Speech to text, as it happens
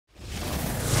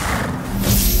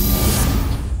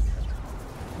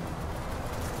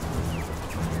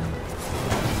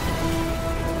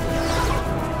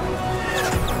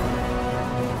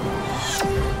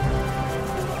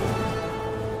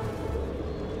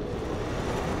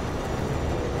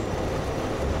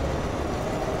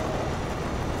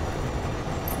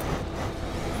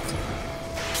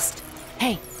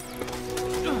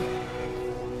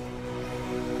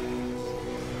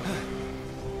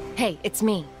Hey, it's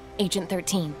me, Agent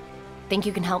 13. Think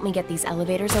you can help me get these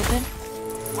elevators open?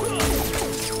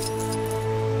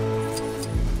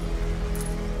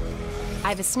 I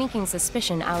have a sneaking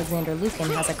suspicion Alexander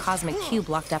Lucan has a cosmic cube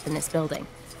locked up in this building.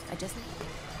 I just...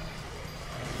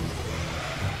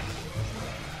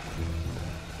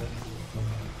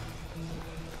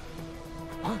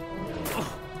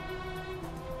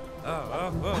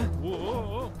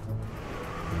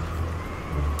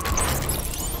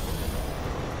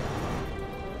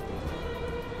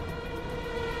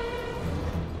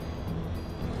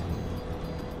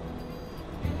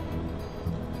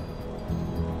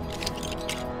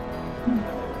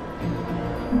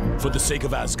 For the sake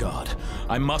of Asgard,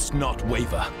 I must not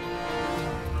waver.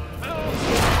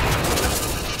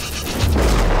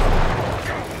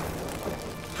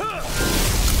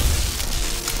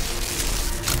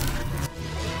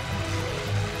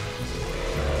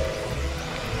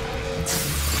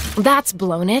 That's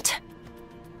blown it.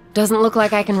 Doesn't look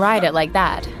like I can ride it like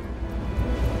that.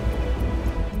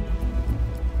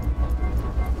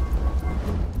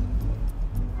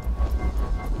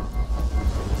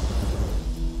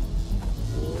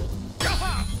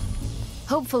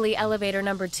 Hopefully elevator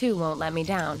number 2 won't let me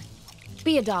down.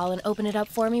 Be a doll and open it up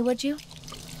for me, would you?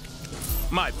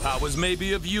 My powers may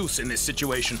be of use in this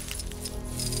situation.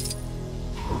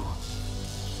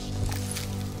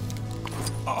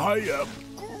 I am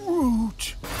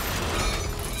Groot.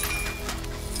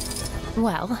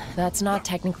 Well, that's not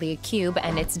technically a cube,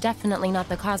 and it's definitely not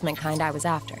the cosmic kind I was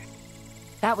after.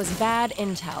 That was bad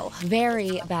intel.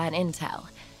 Very bad intel.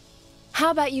 How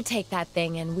about you take that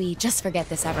thing and we just forget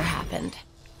this ever happened?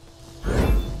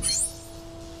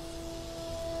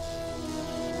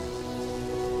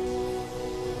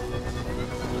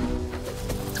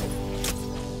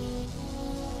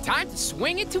 Time to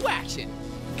swing it to action.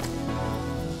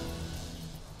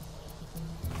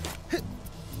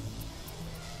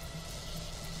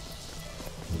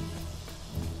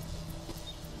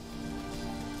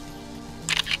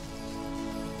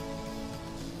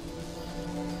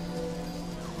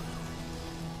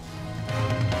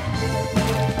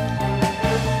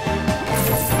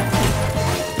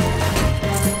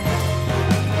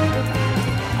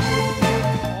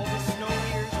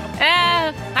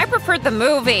 I preferred the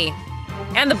movie,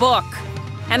 and the book,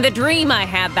 and the dream I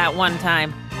had that one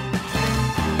time.